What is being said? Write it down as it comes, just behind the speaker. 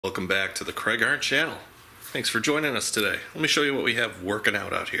Welcome back to the Craig Arndt channel. Thanks for joining us today. Let me show you what we have working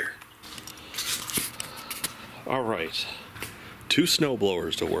out here. Alright, two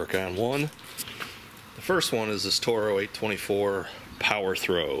snowblowers to work on. The first one is this Toro 824 Power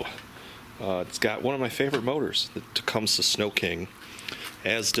Throw. It's got one of my favorite motors, the Tecumseh Snow King,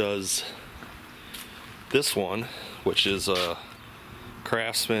 as does this one, which is a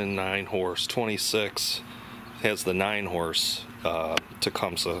Craftsman 9-horse 26. It has the 9-horse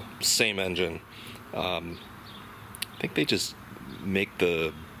Tecumseh, same engine. I think they just make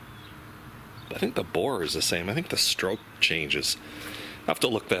I think the bore is the same. I think the stroke changes. I'll have to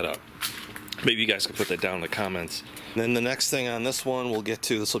look that up. Maybe you guys can put that down in the comments. And then the next thing on this one we'll get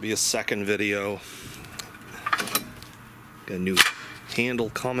to, this will be a second video. Got a new handle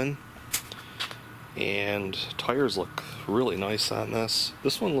coming. And tires look really nice on this.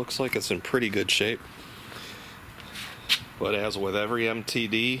 This one looks like it's in pretty good shape. But as with every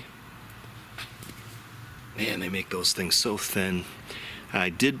MTD, man, they make those things so thin.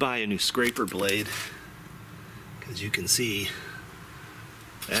 I did buy a new scraper blade, because you can see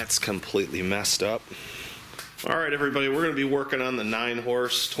that's completely messed up. Alright everybody, we're going to be working on the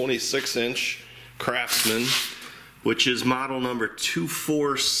 9-horse 26-inch Craftsman, which is model number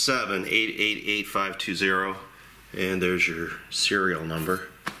 247888520, and there's your serial number.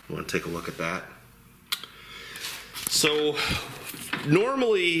 You want to take a look at that. So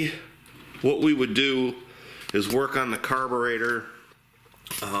normally what we would do is work on the carburetor.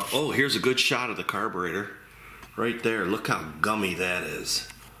 Oh, here's a good shot of the carburetor right there. Look how gummy that is.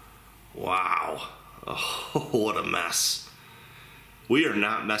 Wow. Oh, what a mess. We are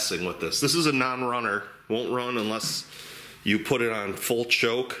not messing with this. This is a non-runner. Won't run unless you put it on full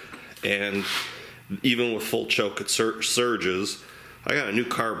choke, and even with full choke it surges. I got a new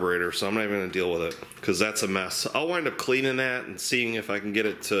carburetor, so I'm not even going to deal with it, because that's a mess. I'll wind up cleaning that and seeing if I can get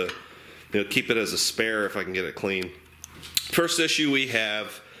it to, keep it as a spare if I can get it clean. First issue we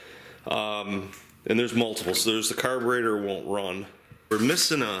have, and there's multiple, so there's the carburetor won't run. We're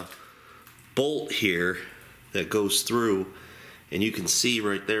missing a bolt here that goes through, and you can see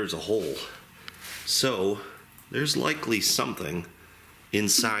right there's a hole. So there's likely something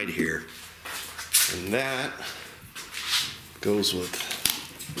inside here, and that goes with,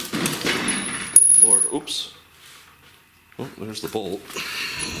 good Lord, oops, oh, there's the bolt.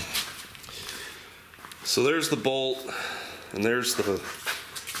 So there's the bolt, and there's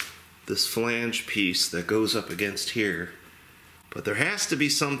this flange piece that goes up against here, but there has to be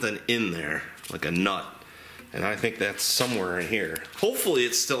something in there, like a nut, and I think that's somewhere in here. Hopefully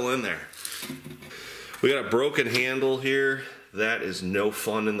it's still in there. We got a broken handle here. That is no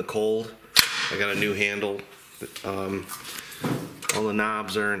fun in the cold. I got a new handle. All the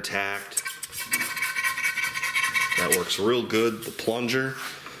knobs are intact. That works real good, the plunger.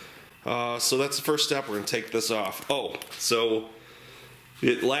 So that's the first step. We're going to take this off. Oh, so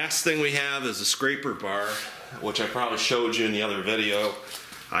the last thing we have is a scraper bar, which I probably showed you in the other video.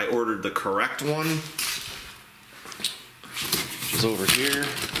 I ordered the correct one, which is over here.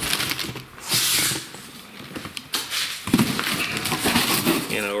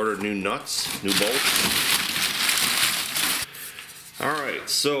 And I ordered new nuts, new bolts. Alright,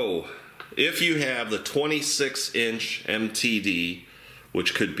 so if you have the 26-inch MTD,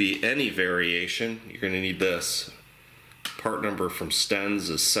 which could be any variation, you're going to need this. Part number from Stens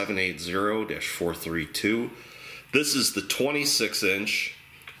is 780-432. This is the 26-inch.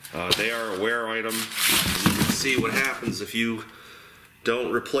 They are a wear item. As you can see, what happens if you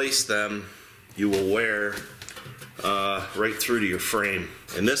don't replace them, you will wear right through to your frame.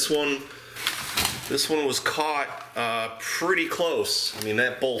 And this one was caught pretty close. I mean,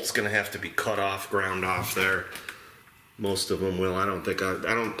 that bolt's gonna have to be cut off, ground off there. Most of them will. I don't think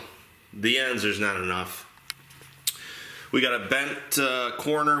the ends, there's not enough. We got a bent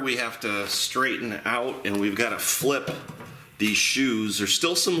corner we have to straighten out, and we've got to flip these shoes. There's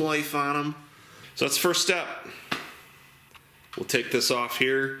still some life on them. So that's the first step. We'll take this off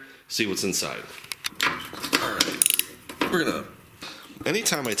here, see what's inside. Alright, we're gonna,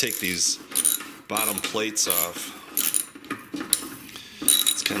 anytime I take these bottom plates off,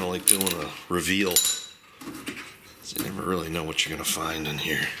 it's kind of like doing a reveal. So you never really know what you're gonna find in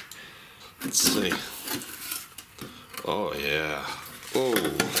here. Let's see. Oh yeah. Oh,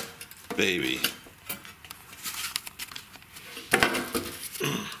 baby.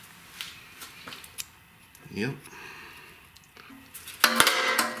 Yep.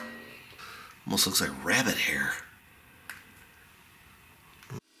 Almost looks like rabbit hair.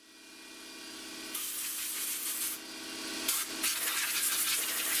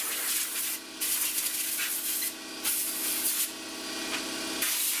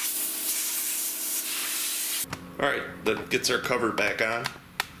 Alright, that gets our cover back on.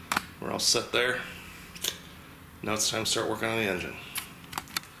 We're all set there. Now it's time to start working on the engine.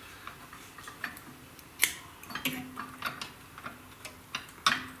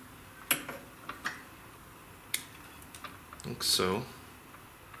 Like so.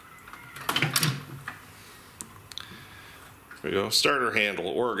 There we go. Starter handle,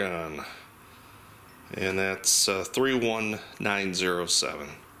 Oregon. And that's 31907.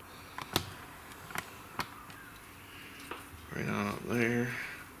 Right on up there.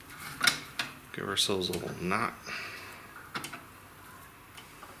 Give ourselves a little knot.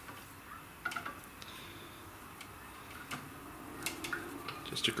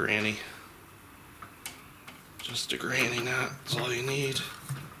 Just a granny. Just a granny knot is all you need.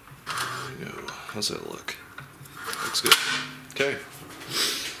 There we go. How's that look? Looks good. Okay.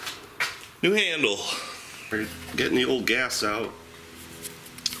 New handle. We're getting the old gas out.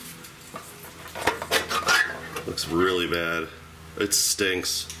 Looks really bad. It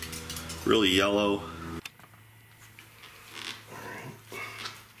stinks. Really yellow. Alright.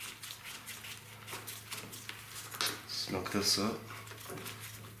 Snug this up.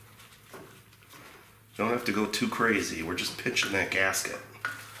 Don't have to go too crazy. We're just pinching that gasket.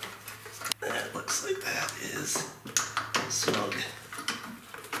 That looks like that is snug.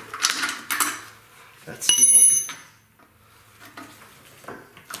 That's snug.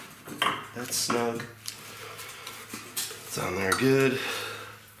 That's snug. It's on there good.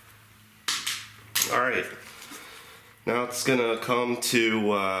 Alright. Now it's gonna come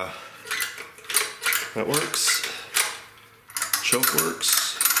to that works. Choke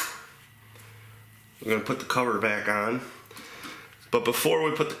works. We're gonna put the cover back on. But before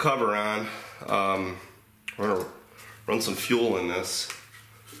we put the cover on, we're gonna run some fuel in this.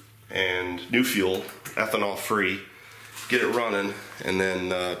 And new fuel, ethanol free, get it running, and then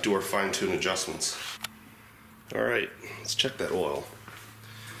do our fine-tune adjustments. Alright, let's check that oil.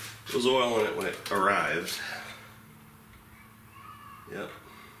 There was oil in it when it arrived. Yep.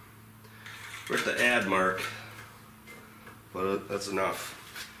 We're at the add mark, but that's enough.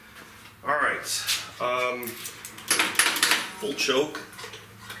 Alright, full choke.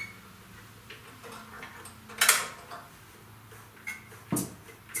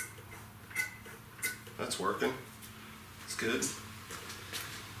 That's working. It's good.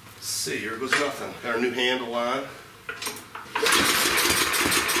 Let's see, here goes nothing. Got our new handle on.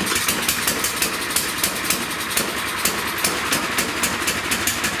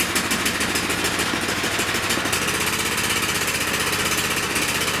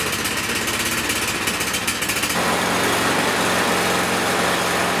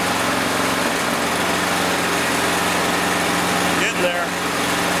 Getting there.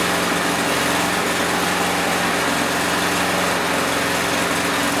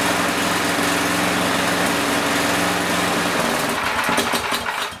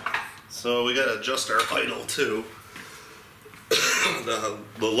 So we gotta adjust our idle too. The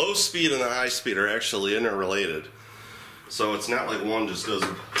low speed and the high speed are actually interrelated. So it's not like one just does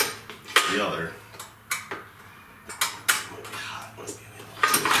the other.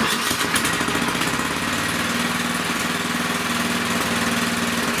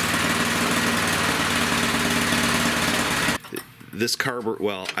 This carburetor,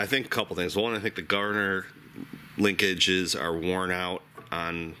 well, I think a couple things. One, I think the garner linkages are worn out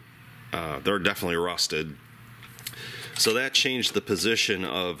on, they're definitely rusted. So that changed the position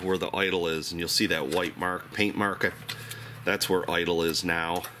of where the idle is, and you'll see that white mark, paint mark. That's where idle is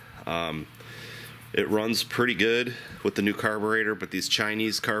now. It runs pretty good with the new carburetor, but these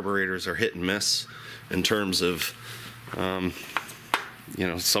Chinese carburetors are hit and miss in terms of, you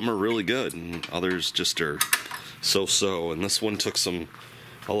know, some are really good and others just are so-so. And this one took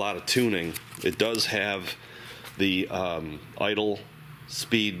a lot of tuning. It does have the idle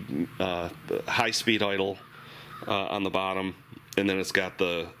speed, high speed idle on the bottom, and then it's got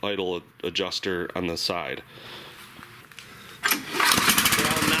the idle adjuster on the side. They're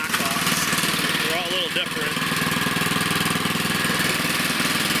all knockoffs. They're all a little different.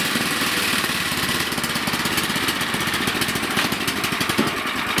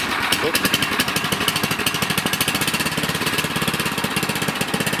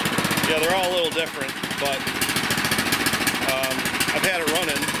 Yeah, they're all a little different, but I've had it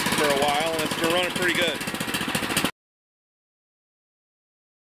running for a while, and it's been running pretty good.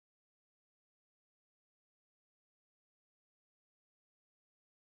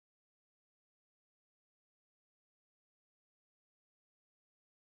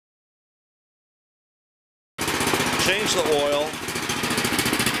 Change the oil.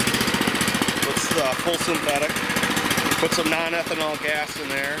 It's full synthetic. Put some non-ethanol gas in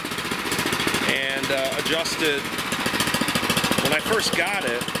there. and adjusted. When I first got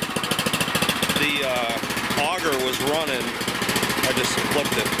it, the auger was running. I just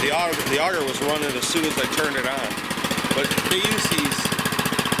flipped it. The auger was running as soon as I turned it on. But they use these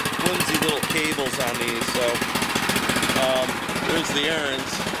flimsy little cables on these, so there's the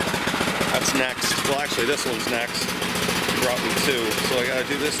errands. That's next. Well, actually, this one's next. He brought me two, so I gotta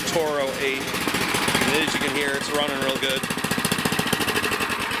do this Toro 8. And as you can hear, it's running real good.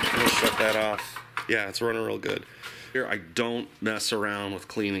 Let me shut that off. Yeah, it's running real good. Here, I don't mess around with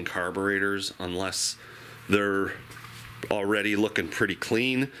cleaning carburetors unless they're already looking pretty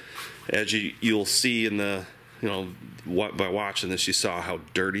clean. As you'll see in the, by watching this, you saw how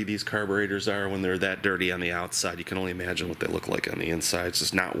dirty these carburetors are. When they're that dirty on the outside, you can only imagine what they look like on the inside. It's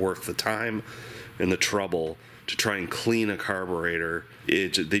just not worth the time and the trouble to try and clean a carburetor. They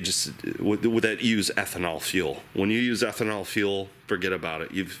just that use ethanol fuel. When you use ethanol fuel, forget about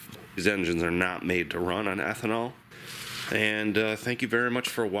it. These engines are not made to run on ethanol. And thank you very much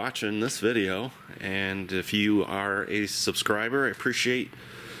for watching this video. And if you are a subscriber, I appreciate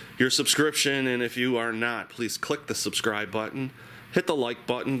your subscription. And if you are not, please click the subscribe button, hit the like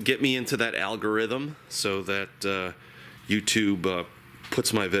button, get me into that algorithm so that YouTube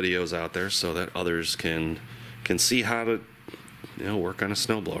puts my videos out there so that others can see how to work on a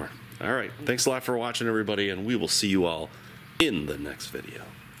snowblower. All right, thanks a lot for watching, everybody, and we will see you all in the next video.